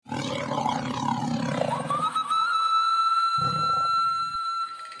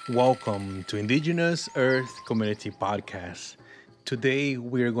Welcome to Indigenous Earth Community Podcast. Today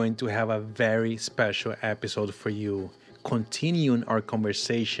we are going to have a very special episode for you, continuing our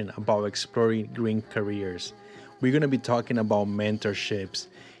conversation about exploring green careers. We're going to be talking about mentorships,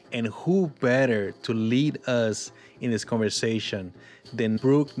 and who better to lead us in this conversation than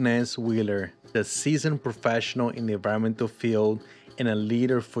Brooke Nance Wheeler, the seasoned professional in the environmental field and a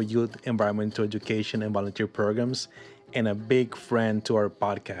leader for youth environmental education and volunteer programs, and a big friend to our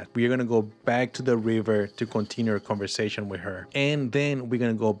podcast. We are going to go back to the river to continue our conversation with her. And then we're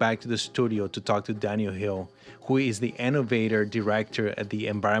going to go back to the studio to talk to Daniel Hill, who is the innovator director at the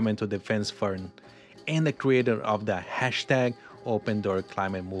Environmental Defense Fund and the creator of the hashtag Open Door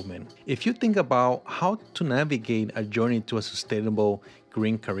Climate Movement. If you think about how to navigate a journey to a sustainable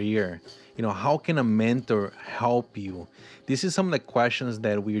green career, how can a mentor help you? This is some of the questions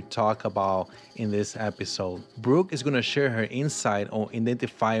that we talk about in this episode. Brooke is going to share her insight on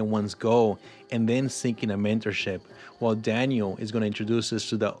identifying one's goal and then seeking a mentorship, while Daniel is going to introduce us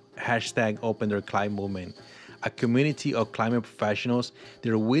to the hashtag Open Door Climate Movement, a community of climate professionals that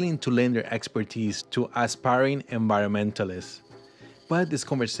are willing to lend their expertise to aspiring environmentalists. But this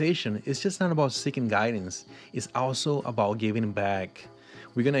conversation is just not about seeking guidance. It's also about giving back.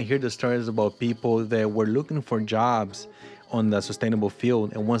 We're going to hear the stories about people that were looking for jobs on the sustainable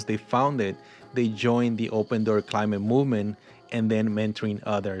field, and once they found it, they joined the Open Door Climate Movement and then mentoring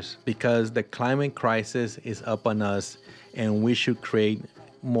others, because the climate crisis is upon us and we should create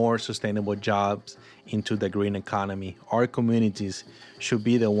more sustainable jobs into the green economy. Our communities should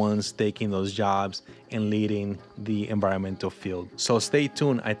be the ones taking those jobs and leading the environmental field. So stay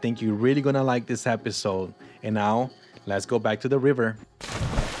tuned. I think you're really going to like this episode. And now, let's go back to the river.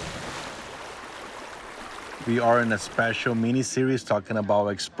 We are in a special mini-series talking about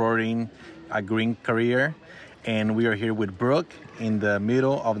exploring a green career. And we are here with Brooke in the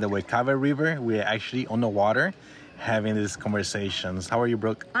middle of the Wekiva River. We're actually on the water having these conversations. How are you,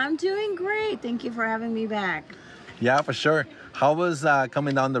 Brooke? I'm doing great. Thank you for having me back. Yeah, for sure. How was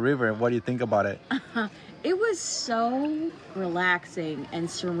coming down the river? What do you think about it? It was so relaxing and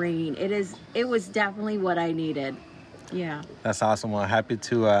serene. It was definitely what I needed. Yeah. That's awesome. Well, happy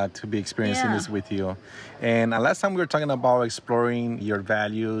to be experiencing this with you. And last time we were talking about exploring your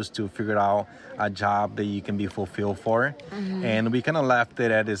values to figure out a job that you can be fulfilled for. Mm-hmm. And we kind of left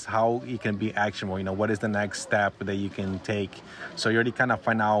it at is how it can be actionable. What is the next step that you can take? So you already kind of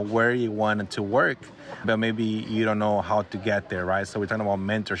find out where you want to work, but maybe you don't know how to get there, right? So we're talking about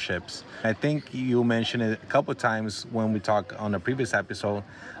mentorships. I think you mentioned it a couple of times when we talked on a previous episode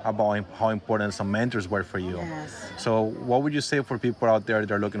about how important some mentors were for you. Yes. So what would you say for people out there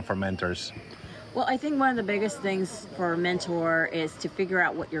that are looking for mentors? Well, I think one of the biggest things for a mentor is to figure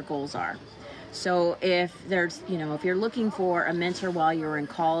out what your goals are. So if there's, if you're looking for a mentor while you're in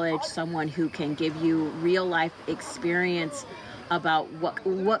college, someone who can give you real life experience about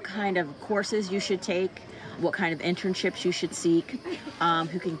what kind of courses you should take, what kind of internships you should seek,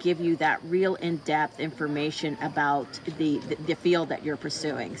 who can give you that real in-depth information about the field that you're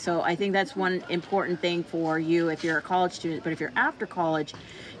pursuing. So I think that's one important thing for you if you're a college student. But if you're after college,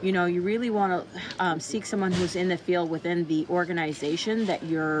 you really want to seek someone who's in the field within the organization that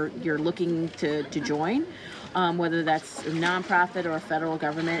you're looking to join. Whether that's a nonprofit or a federal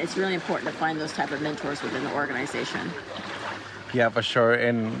government, it's really important to find those type of mentors within the organization. Yeah, for sure.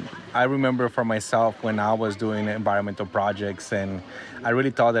 And I remember for myself when I was doing environmental projects, and I really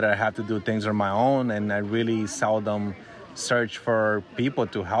thought that I had to do things on my own, and I really seldom search for people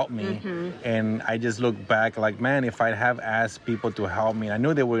to help me. Mm-hmm. And I just look back like, man, if I have asked people to help me, I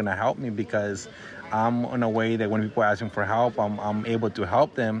knew they were going to help me because I'm in a way that when people ask me for help, I'm able to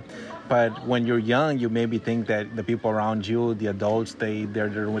help them. But when you're young, you maybe think that the people around you, the adults, they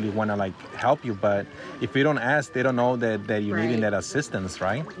don't really want to help you. But if you don't ask, they don't know that you're needing that assistance,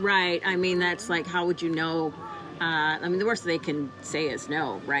 right? Right. I mean, that's like, how would you know? The worst they can say is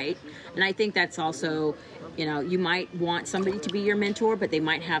no, right? And I think that's also, you might want somebody to be your mentor, but they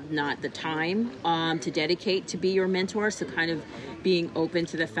might have not the time to dedicate to be your mentor. So kind of being open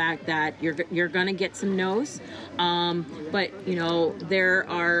to the fact that you're going to get some no's. But, there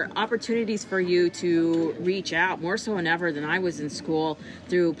are opportunities for you to reach out more so than ever than I was in school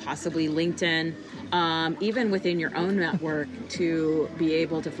through possibly LinkedIn, even within your own network to be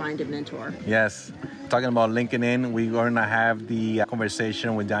able to find a mentor. Yes. Talking about LinkedIn, we're going to have the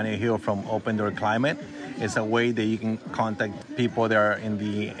conversation with Daniel Hill from Open Door Climate. It's a way that you can contact people that are in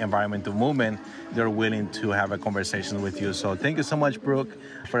the environmental movement. They're willing to have a conversation with you. So thank you so much, Brooke,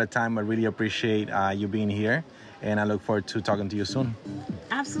 for the time. I really appreciate you being here, and I look forward to talking to you soon.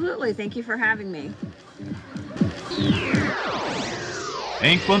 Absolutely. Thank you for having me.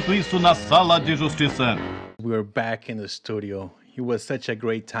 Enquanto isso, na sala de justiça. We're back in the studio. It was such a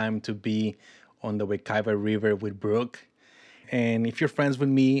great time to be on the Wekiva River with Brooke. And if you're friends with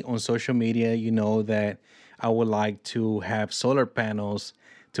me on social media, you know that I would like to have solar panels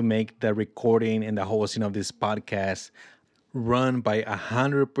to make the recording and the hosting of this podcast run by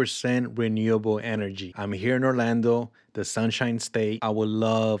 100% renewable energy. I'm here in Orlando, the Sunshine State. I would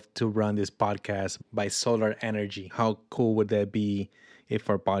love to run this podcast by solar energy. How cool would that be if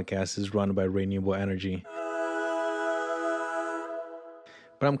our podcast is run by renewable energy?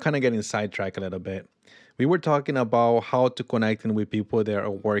 But I'm kind of getting sidetracked a little bit. We were talking about how to connecting with people that are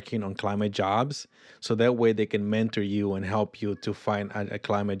working on climate jobs, so that way they can mentor you and help you to find a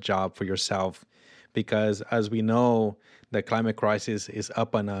climate job for yourself. Because as we know, the climate crisis is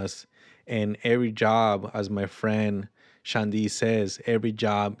up on us, and every job, as my friend Shandi says, every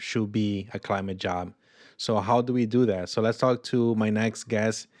job should be a climate job. So how do we do that? So let's talk to my next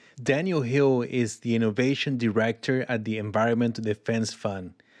guest. Daniel Hill is the Innovation Director at the Environmental Defense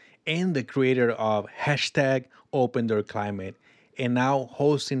Fund and the creator of hashtag Open Door Climate, and now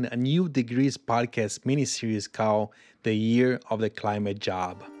hosting a new Degrees podcast miniseries called The Year of the Climate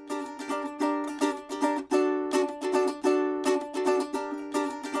Job.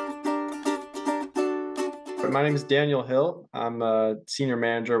 My name is Daniel Hill. I'm a senior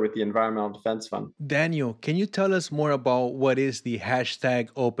manager with the Environmental Defense Fund. Daniel, can you tell us more about what is the hashtag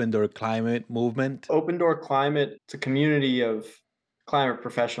Open Door Climate movement? Open Door Climate, it's a community of climate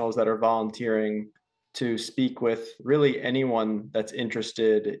professionals that are volunteering to speak with really anyone that's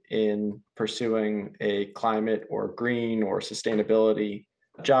interested in pursuing a climate or green or sustainability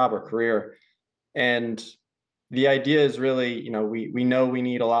job or career. And the idea is really, we know we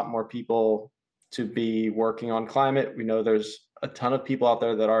need a lot more people to be working on climate. We know there's a ton of people out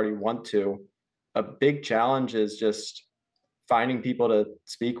there that already want to. A big challenge is just finding people to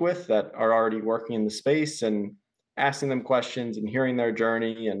speak with that are already working in the space and asking them questions and hearing their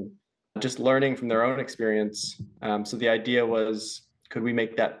journey and just learning from their own experience. So the idea was, could we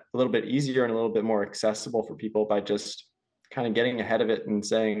make that a little bit easier and a little bit more accessible for people by just kind of getting ahead of it and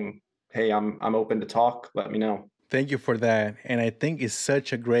saying, hey, I'm open to talk, let me know. Thank you for that. And I think it's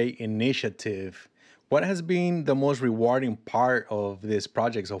such a great initiative. What has been the most rewarding part of this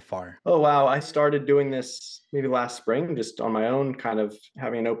project so far? Oh, wow. I started doing this maybe last spring, just on my own, kind of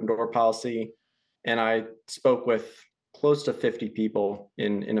having an open door policy. And I spoke with close to 50 people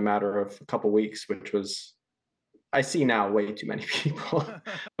in a matter of a couple of weeks, which was, I see now, way too many people.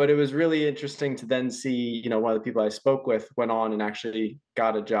 But it was really interesting to then see, one of the people I spoke with went on and actually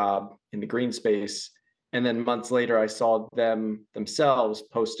got a job in the green space. And then months later, I saw them themselves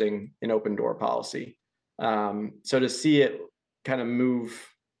posting an open door policy. So to see it kind of move,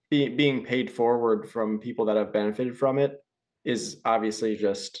 being paid forward from people that have benefited from it is obviously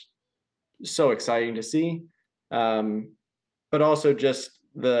just so exciting to see. But also just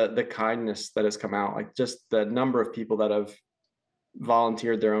the kindness that has come out, like just the number of people that have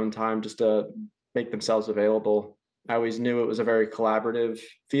volunteered their own time just to make themselves available. I always knew it was a very collaborative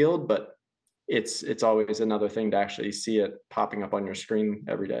field, but it's always another thing to actually see it popping up on your screen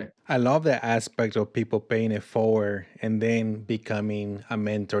every day. I love the aspect of people paying it forward and then becoming a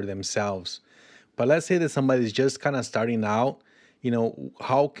mentor themselves. But let's say that somebody's just kind of starting out,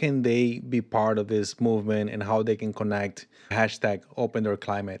 how can they be part of this movement and how they can connect hashtag Open Door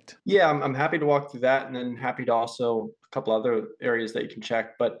Climate? Yeah, I'm happy to walk through that, and then happy to also a couple other areas that you can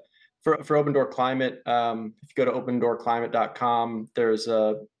check. But for Open Door Climate, if you go to opendoorclimate.com, there's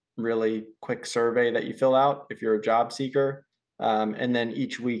a really quick survey that you fill out if you're a job seeker. And then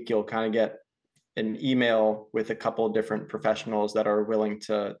each week you'll kind of get an email with a couple of different professionals that are willing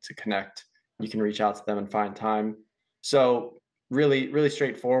to connect. You can reach out to them and find time. So really, really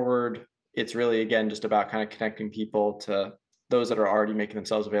straightforward. It's really, again, just about kind of connecting people to those that are already making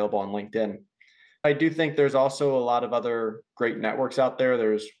themselves available on LinkedIn. I do think there's also a lot of other great networks out there.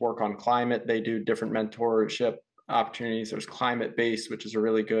 There's Work on Climate. They do different mentorship opportunities. There's Climate Base, which is a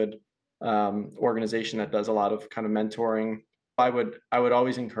really good organization that does a lot of kind of mentoring. I would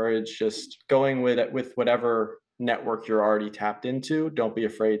always encourage just going with whatever network you're already tapped into. Don't be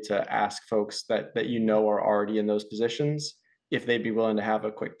afraid to ask folks that are already in those positions if they'd be willing to have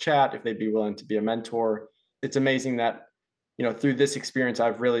a quick chat, if they'd be willing to be a mentor. It's amazing that through this experience,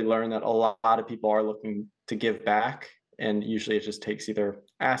 I've really learned that a lot of people are looking to give back, and usually it just takes either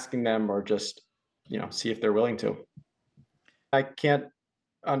asking them or just see if they're willing to. I can't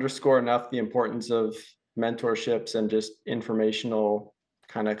underscore enough the importance of mentorships and just informational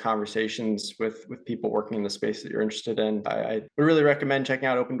kind of conversations with people working in the space that you're interested in. I would really recommend checking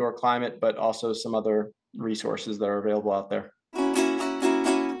out Open Door Climate, but also some other resources that are available out there.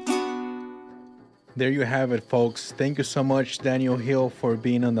 There you have it, folks. Thank you so much, Daniel Hill, for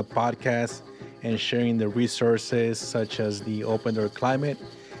being on the podcast and sharing the resources such as the Open Door Climate.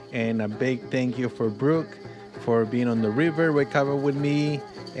 And a big thank you for Brooke for being on the river recover with me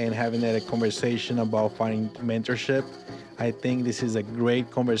and having that conversation about finding mentorship. I think this is a great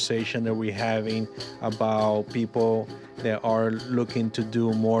conversation that we're having about people that are looking to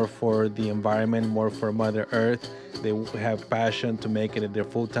do more for the environment, more for Mother Earth. They have passion to make it their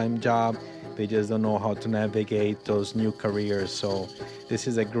full-time job. They just don't know how to navigate those new careers. So this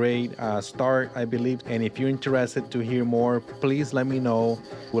is a great start, I believe. And if you're interested to hear more, please let me know.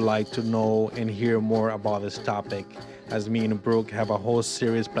 Would like to know and hear more about this topic, as me and Brooke have a whole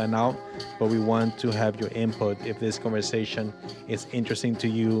series planned out, but we want to have your input. If this conversation is interesting to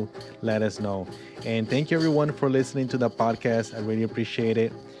you, let us know. And thank you everyone for listening to the podcast. I really appreciate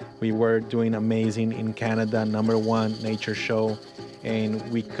it. We were doing amazing in Canada, #1 nature show, and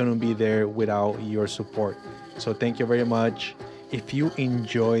we couldn't be there without your support. So thank you very much. If you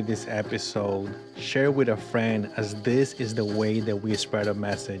enjoyed this episode, share with a friend, as this is the way that we spread a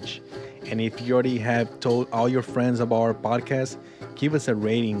message. And if you already have told all your friends about our podcast, give us a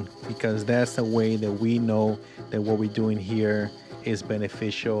rating, because that's the way that we know that what we're doing here is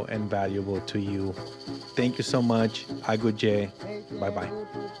beneficial and valuable to you. Thank you so much. Aguje. Bye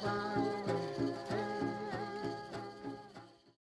bye.